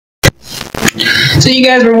So you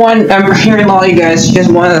guys were I'm hearing all you guys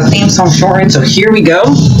wanted the theme song shortened, so here we go.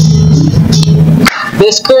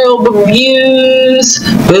 This girl reviews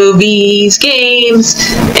movies, games,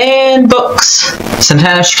 and books.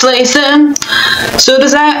 Sometimes she plays them. So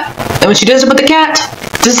does that, and when she does it with the cat,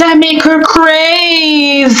 does that make her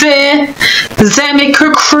crazy? Does that make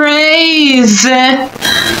her crazy?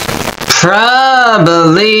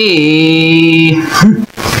 Probably.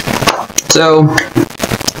 So,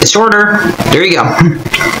 it's shorter. There you go.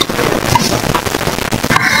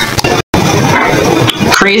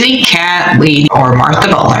 Crazycatlady or Martha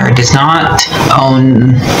Butler does not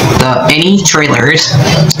own any trailers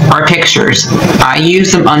or pictures. I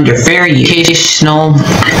use them under fair educational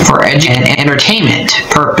for and entertainment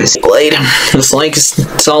purpose. Blade, it's like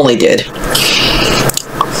it's all he did.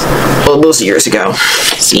 Well, those years ago.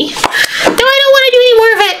 See? No, I don't want to do any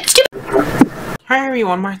more of it. Hi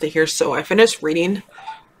everyone, Martha here. So I finished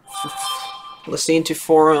listening to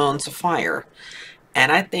 4 Owns of Fire,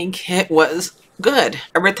 and I think it was good.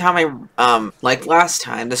 Every time like last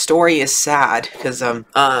time, the story is sad because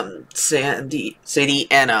Sadie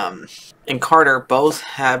and Carter both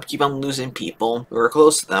keep on losing people who are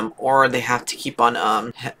close to them, or they have to keep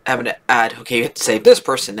on having to add, okay, you have to save this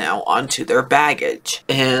person now, onto their baggage.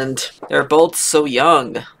 And they're both so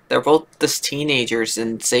young. They're both just teenagers,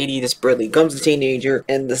 and Sadie just barely becomes a teenager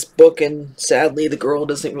in this book, and sadly the girl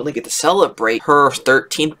doesn't really get to celebrate her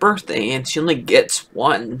 13th birthday, and she only gets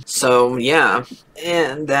one. So yeah,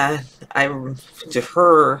 and to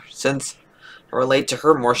her, since I relate to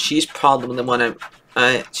her more, she's probably the one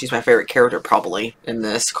she's my favorite character probably in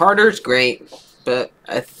this. Carter's great, but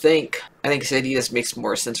I think Sadie just makes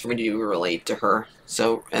more sense for me to relate to her.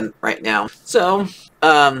 So, and right now, so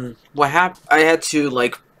what happened? I had to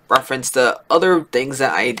like reference the other things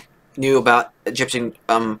that I knew about Egyptian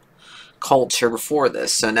culture before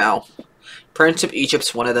this. So now, Prince of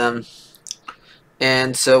Egypt's one of them,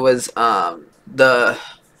 and so was the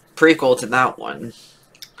prequel to that one,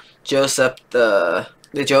 Joseph, the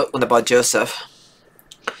one about Joseph.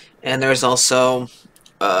 And there's also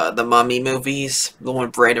the Mummy movies, the one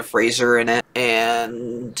with Brandon Fraser in it,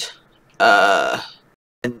 and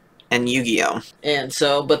Yu-Gi-Oh! And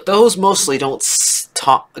so, but those mostly don't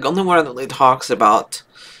talk, like, only one that really talks about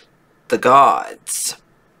the gods.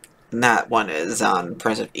 And that one is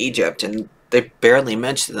Prince of Egypt, and they barely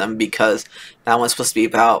mention them because that one's supposed to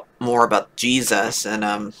be more about Jesus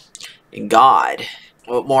and God.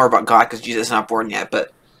 Well, more about God because Jesus is not born yet,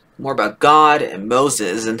 but more about God and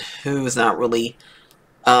Moses, and who's not really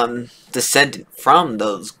descended from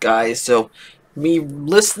those guys. So me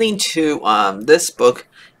listening to this book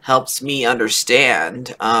helps me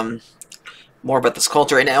understand more about this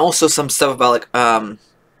culture, and also some stuff about, like,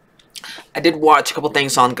 I did watch a couple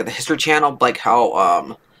things on the History Channel, like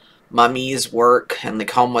how mummies work and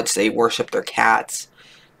like how much they worship their cats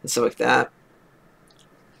and stuff like that.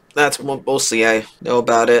 That's what mostly I know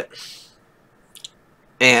about it.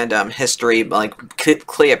 And history, like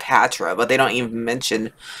Cleopatra, but they don't even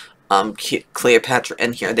mention Cleopatra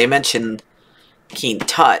in here. They mention King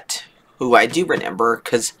Tut, who I do remember,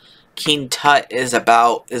 because King Tut is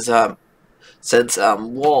since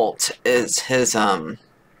Walt is his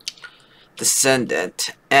descendant.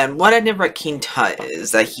 And what I remember about King Tut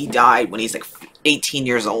is that he died when he's like 18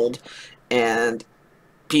 years old, and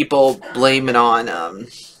people blame it on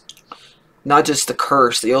not just the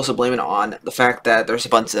curse, they also blame it on the fact that there's a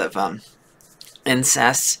bunch of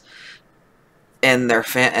incest in their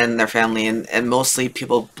family, and mostly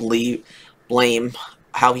people blame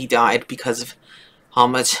how he died because of how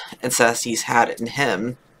much incest he's had in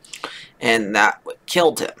him, and that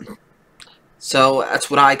killed him. So that's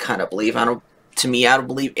what I kind of believe. I don't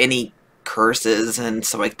believe any curses and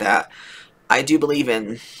stuff like that. I do believe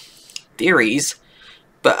in theories,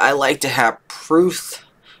 but I like to have proof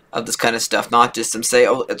of this kind of stuff, not just them say,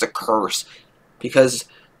 oh, it's a curse. Because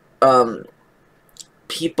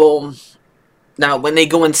people, now when they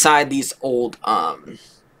go inside these old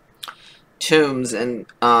tombs, and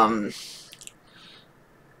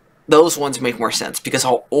those ones make more sense because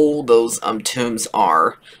how old those tombs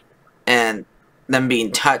are, and them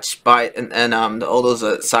being touched by and all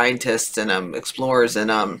those scientists and explorers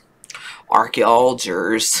and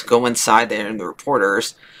archaeologists go inside there, and the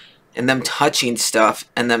reporters, and them touching stuff,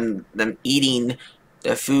 and them eating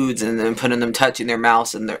the foods, and then putting them, touching their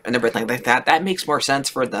mouths and everything like that. That makes more sense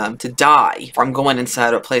for them to die from going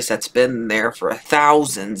inside a place that's been there for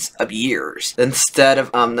thousands of years, instead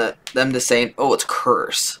of them just saying, oh, it's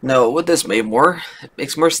cursed. No, what this made more,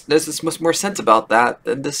 makes more, there's much more sense about that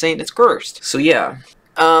than just saying it's cursed. So yeah,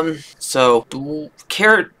 so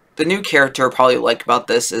the new character I probably like about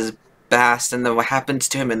this is Bast and then what happens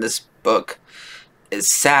to him in this book is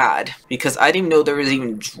sad, because I didn't know there was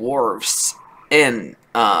even dwarves in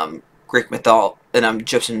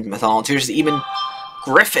Egyptian mythology. There's even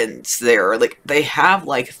griffins there. Like, they have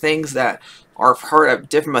like things that are part of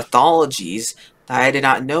different mythologies that I did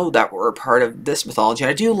not know that were part of this mythology.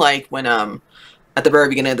 I do like when at the very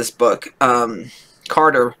beginning of this book,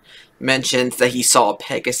 Carter mentions that he saw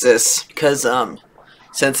Pegasus, because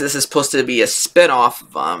since this is supposed to be a spin-off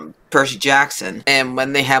of Percy Jackson, and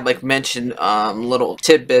when they have like mentioned little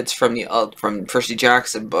tidbits from the from Percy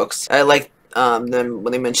Jackson books, I like them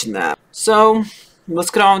when they mention that. So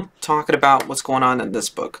let's get on talking about what's going on in this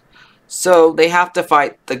book. So they have to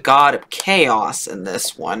fight the god of chaos in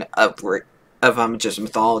this one of Egyptian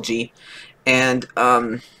mythology, and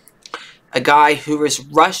a guy who is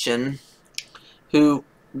Russian, who,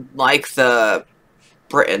 like the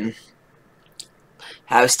Britain,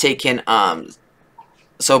 has taken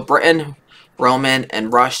so Britain, Roman,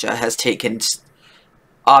 and Russia has taken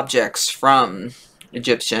objects from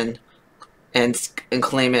Egyptian and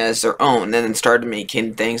claim it as their own, and then started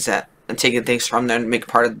making things that and taking things from them and make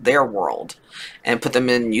part of their world, and put them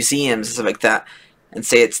in museums and stuff like that, and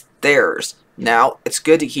say it's theirs. Now, it's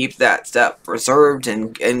good to keep that stuff preserved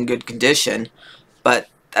and in good condition, but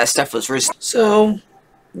that stuff was recent. So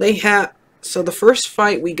the first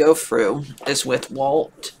fight we go through is with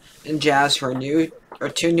Walt and Jazz, who are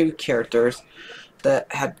two new characters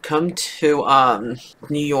that had come to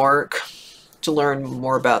New York to learn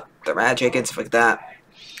more about the magic and stuff like that.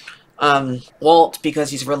 Walt, because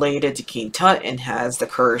he's related to King Tut and has the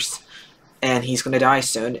curse, and he's going to die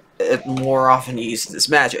soon, more often he uses this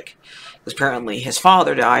magic. Because apparently his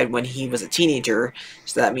father died when he was a teenager,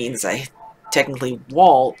 so that means that technically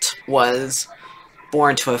Walt was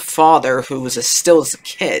born to a father who was still as a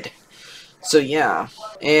kid. So yeah,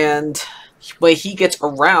 and when he gets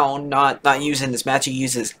around not using this magic, he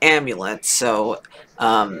uses amulets, so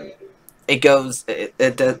it goes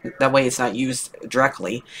that way it's not used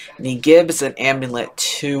directly. And he gives an amulet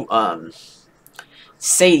to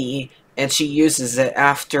Sadie, and she uses it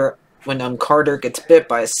after when Carter gets bit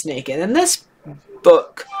by a snake. And in this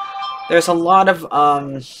book, there's a lot of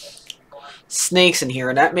snakes in here,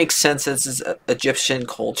 and that makes sense. This is Egyptian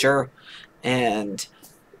culture, and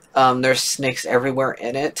there's snakes everywhere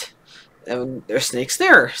in it, and there's snakes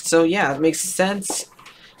there. So yeah, it makes sense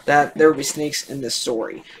that there would be snakes in this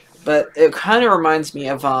story. But it kind of reminds me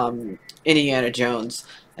of Indiana Jones,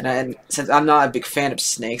 and since I'm not a big fan of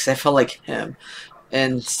snakes, I feel like him.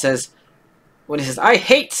 And when he says, "I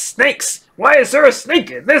hate snakes! Why is there a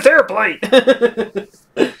snake in this airplane?"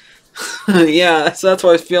 Yeah, so that's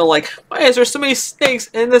why I feel like, why is there so many snakes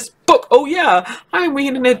in this book? Oh yeah, I'm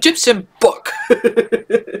reading an Egyptian book.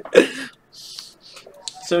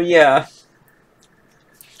 So yeah.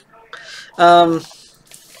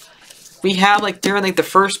 We have, like, during, like, the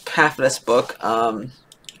first half of this book,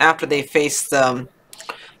 after they face the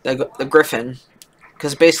griffin,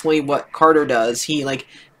 because basically what Carter does, he, like,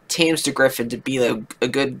 tames the griffin to be, like, a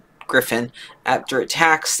good griffin after it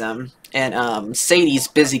attacks them, and, Sadie's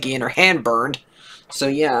busy getting her hand burned, so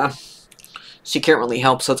yeah, she can't really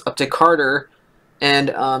help, so it's up to Carter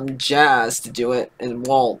and, Jazz to do it, and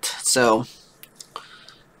Walt, so,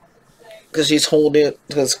 because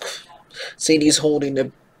Sadie's holding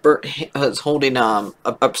the holding up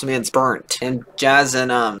something that's burnt, and Jazz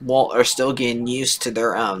and Walt are still getting used to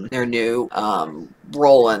their new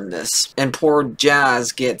role in this. And poor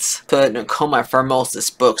Jazz gets put in a coma for most of this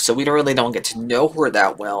book, so we really don't get to know her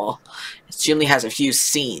that well. She only has a few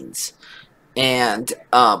scenes, and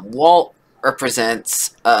Walt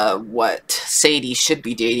represents what Sadie should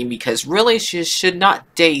be dating, because really she should not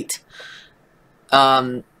date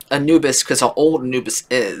Anubis, because how old Anubis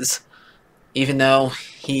is. Even though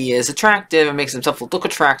he is attractive and makes himself look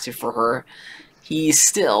attractive for her, he's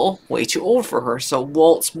still way too old for her. So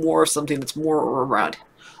Walt's more something that's more around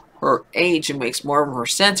her age and makes more of her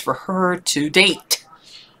sense for her to date.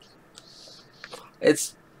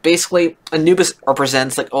 It's basically, Anubis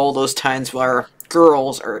represents like all those times where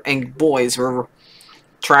girls and boys were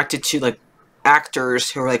attracted to like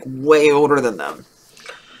actors who are like way older than them,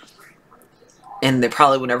 and they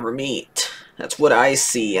probably would never meet. That's what I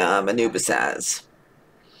see Anubis as.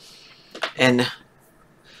 And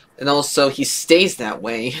also he stays that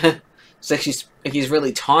way. It's like he's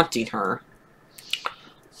really taunting her.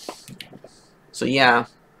 So yeah.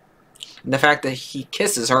 And the fact that he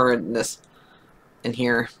kisses her in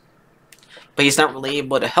here. But he's not really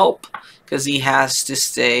able to help, because he has to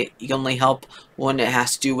stay. He can only help when it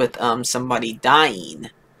has to do with somebody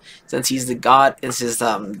dying. Since he's the god,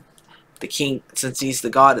 the king, since he's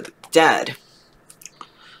the god of the dead.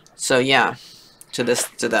 So yeah, to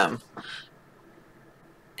them.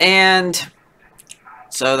 And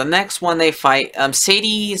so the next one they fight,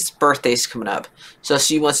 Sadie's birthday's coming up. So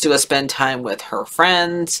she wants to go spend time with her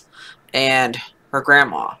friends and her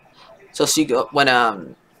grandma. So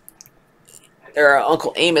when their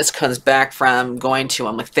Uncle Amos comes back from going to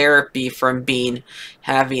like therapy from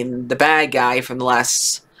having the bad guy from the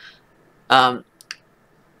last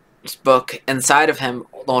book inside of him,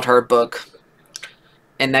 the old her book,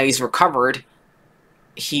 and now he's recovered.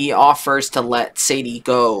 He offers to let Sadie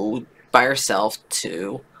go by herself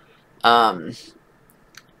to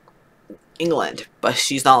England, but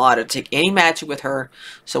she's not allowed to take any magic with her.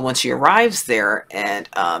 So when she arrives there, and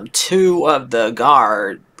two of the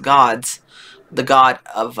gods, the god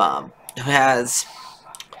of who has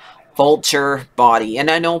vulture body,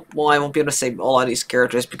 and I know, well, I won't be able to say a lot of these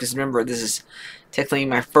characters because remember, this is technically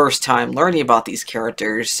my first time learning about these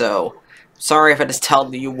characters, so sorry if I just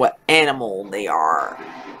tell you what animal they are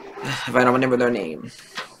if I don't remember their name.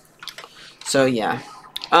 So yeah,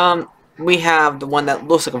 we have the one that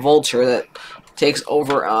looks like a vulture that takes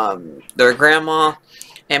over their grandma,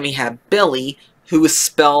 and we have Billy, who is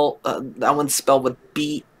spelled that one's spelled with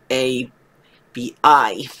B-A-B-I,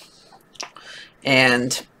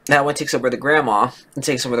 and that one takes over the grandma and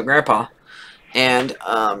takes over the grandpa. And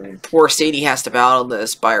poor Sadie has to battle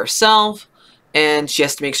this by herself, and she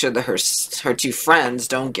has to make sure that her two friends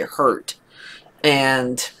don't get hurt.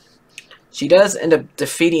 And she does end up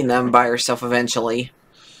defeating them by herself eventually.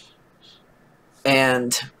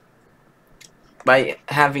 And by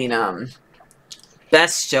having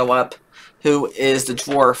Bess show up, who is the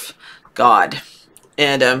dwarf god.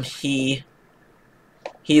 And he's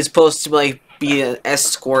supposed to like be an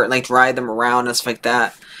escort and like ride them around and stuff like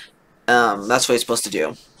that. That's what he's supposed to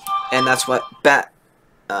do. And that's what Baz,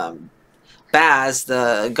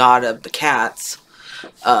 the god of the cats,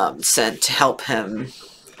 sent to help him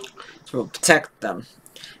to protect them.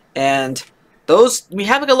 And those, we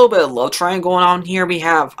have like a little bit of love triangle going on here. We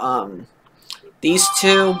have these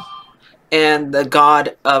two and the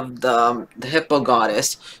god of the hippo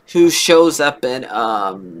goddess, who shows up in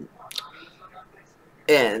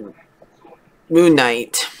Moon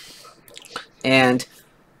Knight. And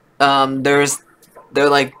they're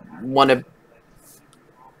like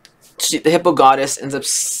the hippo goddess ends up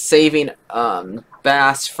saving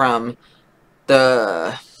Bass from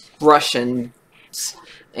the Russians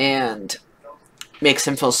and makes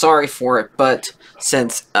him feel sorry for it, but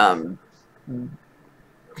since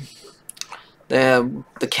the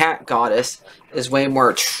cat goddess is way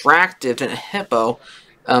more attractive than a hippo,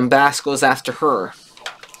 Bass goes after her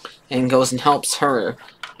and goes and helps her.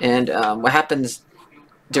 And what happens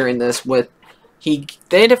during this with they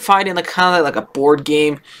end up fighting like kind of like a board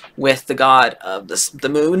game with the god of the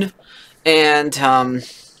moon, and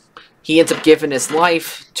he ends up giving his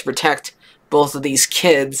life to protect both of these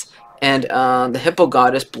kids, and the hippo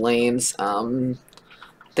goddess blames the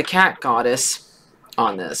cat goddess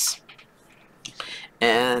on this,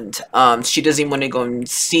 and she doesn't even want to go and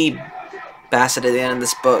see Bassett at the end of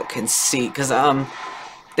this book and see, because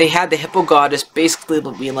they had the hippo goddess basically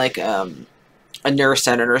be like a nurse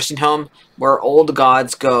at a nursing home where old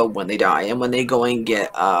gods go when they die and when they go and get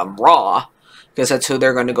raw, because that's who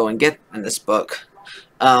they're going to go and get in this book.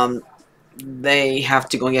 They have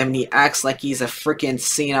to go and get him, and he acts like he's a freaking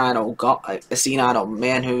senile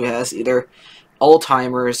man who has either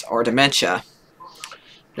Alzheimer's or dementia.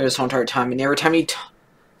 There's one entire time, and every time he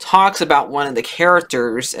talks about one of the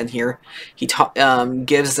characters in here, he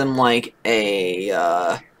gives them like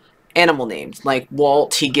a animal names. Like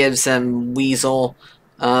Walt, he gives him Weasel.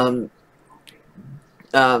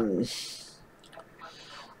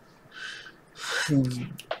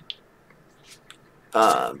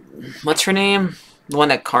 What's her name? The one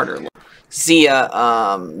that Carter.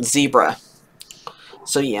 Zebra.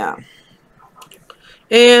 So yeah.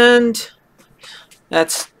 And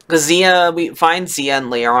that's the Zia. We find Zia and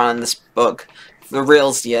later on in this book, the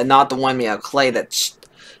real Zia, not the one made out of clay that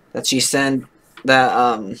she sent,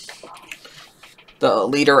 that the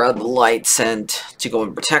leader of the light sent to go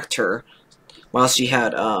and protect her, while she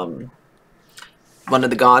had one of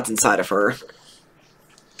the gods inside of her.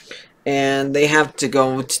 And they have to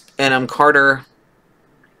go and Carter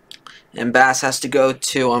and Bass has to go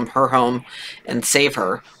to her home and save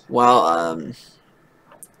her, while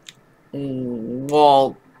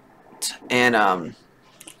Walt and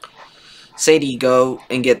Sadie go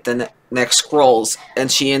and get the next scrolls,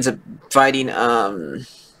 and she ends up finding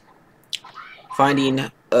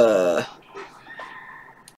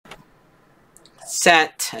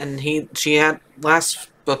Set, and she had last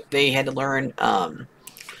book they had to learn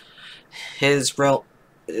his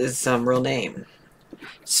his real name.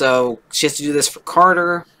 So she has to do this for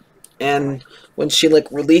Carter, and when she like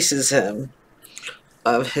releases him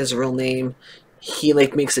of his real name, he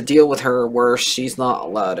like makes a deal with her where she's not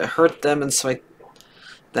allowed to hurt them and stuff like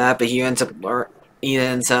that. But he ends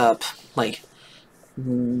up like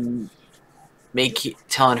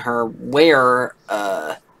telling her where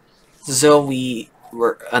Zoe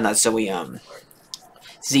were not Zoe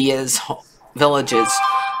Zia's villages,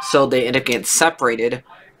 so they end up getting separated,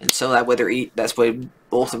 and so that way that's why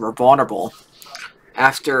both of them are vulnerable.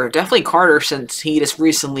 After definitely Carter, since he just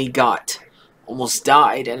recently almost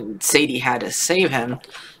died, and Sadie had to save him,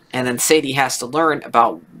 and then Sadie has to learn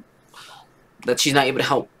about that she's not able to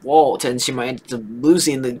help Walt, and she might end up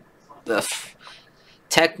losing the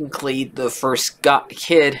technically the first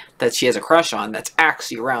kid that she has a crush on that's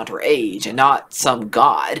actually around her age and not some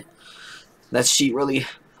god that she really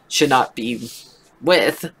should not be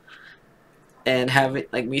with. And have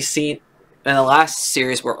it like we seen in the last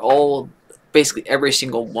series where basically every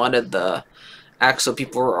single one of the actual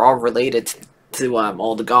people were all related to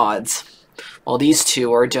all the gods, while these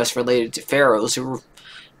two are just related to pharaohs who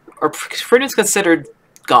are pretty much considered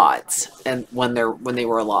gods and when they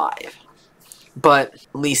were alive. But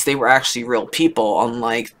at least they were actually real people,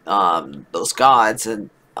 unlike those gods and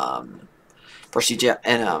the Percy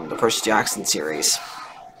Jackson series.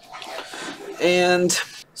 And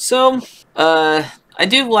so, I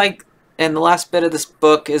do like, and the last bit of this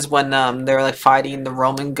book is when they're like fighting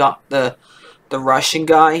the the Russian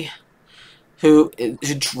guy who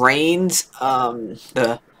drains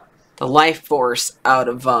the life force out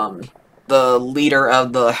of the leader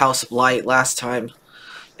of the House of Light last time,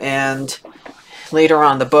 and later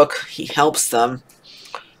on in the book, he helps them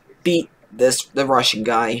beat the Russian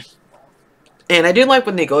guy. And I do like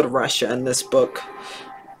when they go to Russia in this book,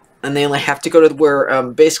 and they like have to go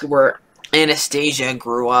to basically where Anastasia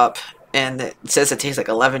grew up, and it says it takes like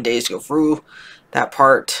 11 days to go through that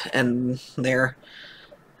part, and I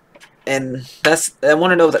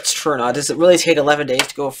want to know if that's true or not. Does it really take 11 days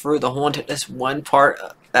to go through this one part,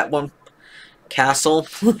 that one castle?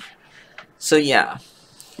 So yeah.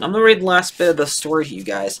 I'm going to read the last bit of the story to you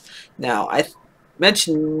guys. Now, I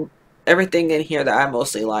mentioned everything in here that I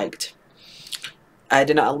mostly liked. I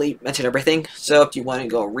did not mention everything, so if you want to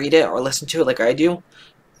go read it or listen to it like I do,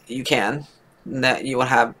 you can. And that you will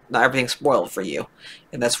have not everything spoiled for you.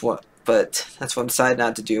 And that's what I decided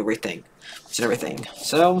not to do everything. So,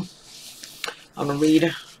 I'm going to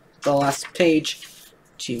read the last page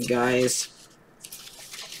to you guys.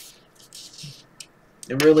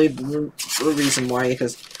 And really, the reason why,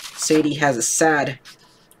 because Sadie has a sad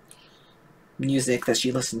music that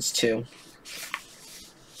she listens to.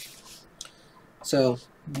 So,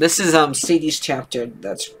 this is Sadie's chapter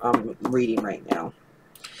that's I'm reading right now.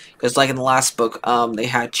 Because like in the last book, they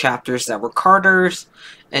had chapters that were Carter's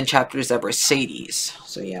and chapters that were Sadie's.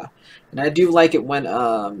 So yeah. And I do like it when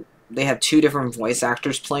they have two different voice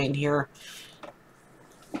actors playing here,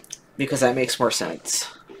 because that makes more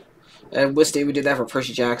sense. I wish they would do that for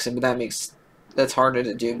Percy Jackson, but that's harder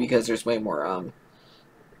to do because there's way more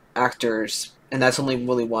actors, and that's only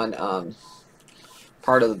really one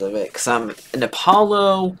part of the bit. Because in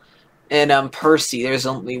Apollo and Percy, there's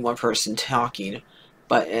only one person talking,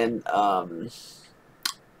 but in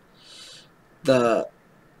the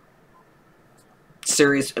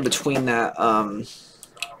series in between that,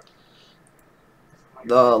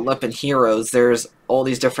 the Olympian Heroes, there's all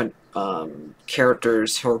these different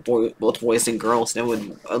characters who are both boys and girls, and it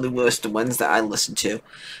would only list the ones that I listen to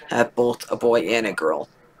have both a boy and a girl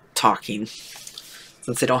talking,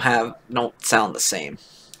 since they don't sound the same.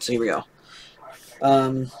 So here we go.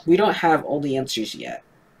 We don't have all the answers yet.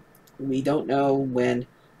 We don't know when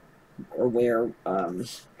or where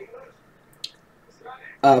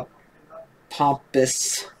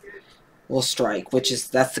Pompous will strike,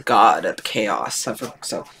 that's the god of the chaos.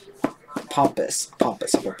 So Pompous.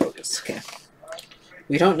 Okay.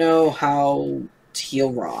 We don't know how to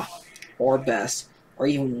heal Ra, or Bess, or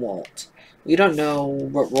even Walt. We don't know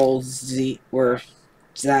what role Zaz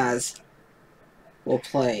will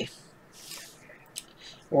play,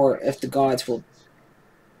 or if the gods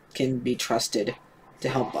can be trusted to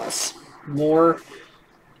help us. More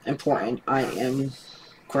important, I am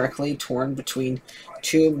correctly torn between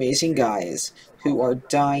two amazing guys who are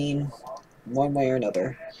dying one way or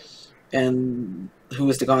another, and who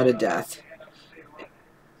is the god of death.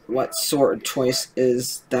 What sort of choice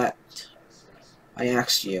is that? I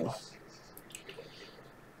asked you.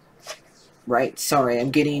 Right, sorry,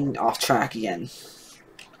 I'm getting off track again.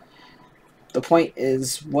 The point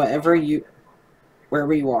is, wherever you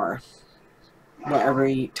are,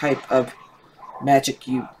 whatever type of magic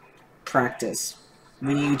you practice.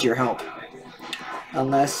 We need your help.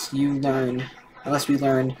 Unless we learn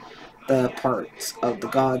the parts of the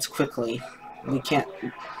gods quickly, we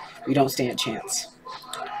don't stand a chance.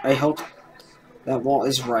 I hope that Walt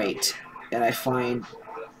is right, and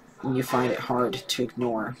you find it hard to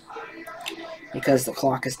ignore, because the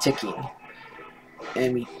clock is ticking,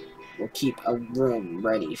 and we will keep a room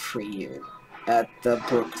ready for you at the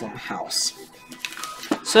Brooklyn house.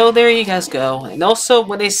 So there you guys go. And also,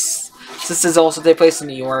 since this is also takes place in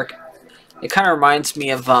New York, it kind of reminds me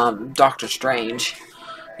of Doctor Strange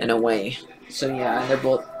in a way. So yeah,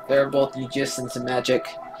 they're both magicians and magic.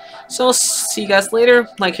 So I'll see you guys later.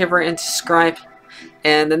 Like, favorite, and subscribe.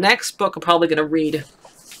 And the next book I'm probably gonna read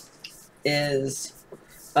is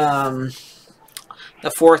the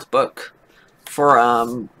fourth book for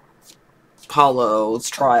Paulo's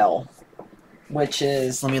trial, which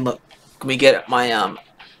is, let me get my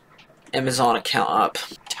Amazon account up.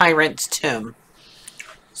 Tyrant's Tomb.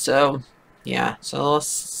 So yeah, so I'll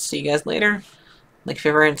see you guys later. Like,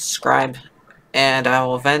 favorite, and subscribe, and I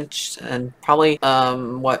will probably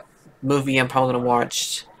what movie I'm probably gonna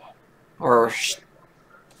watch or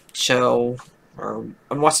show, or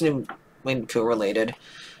I'm watching Winco related,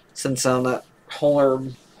 since the horror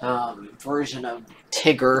version of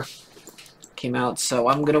Tigger came out, so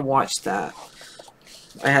I'm gonna watch that.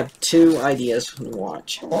 I have 2 ideas to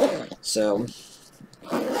watch, so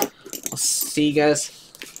I'll see you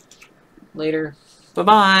guys later. Bye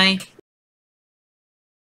bye.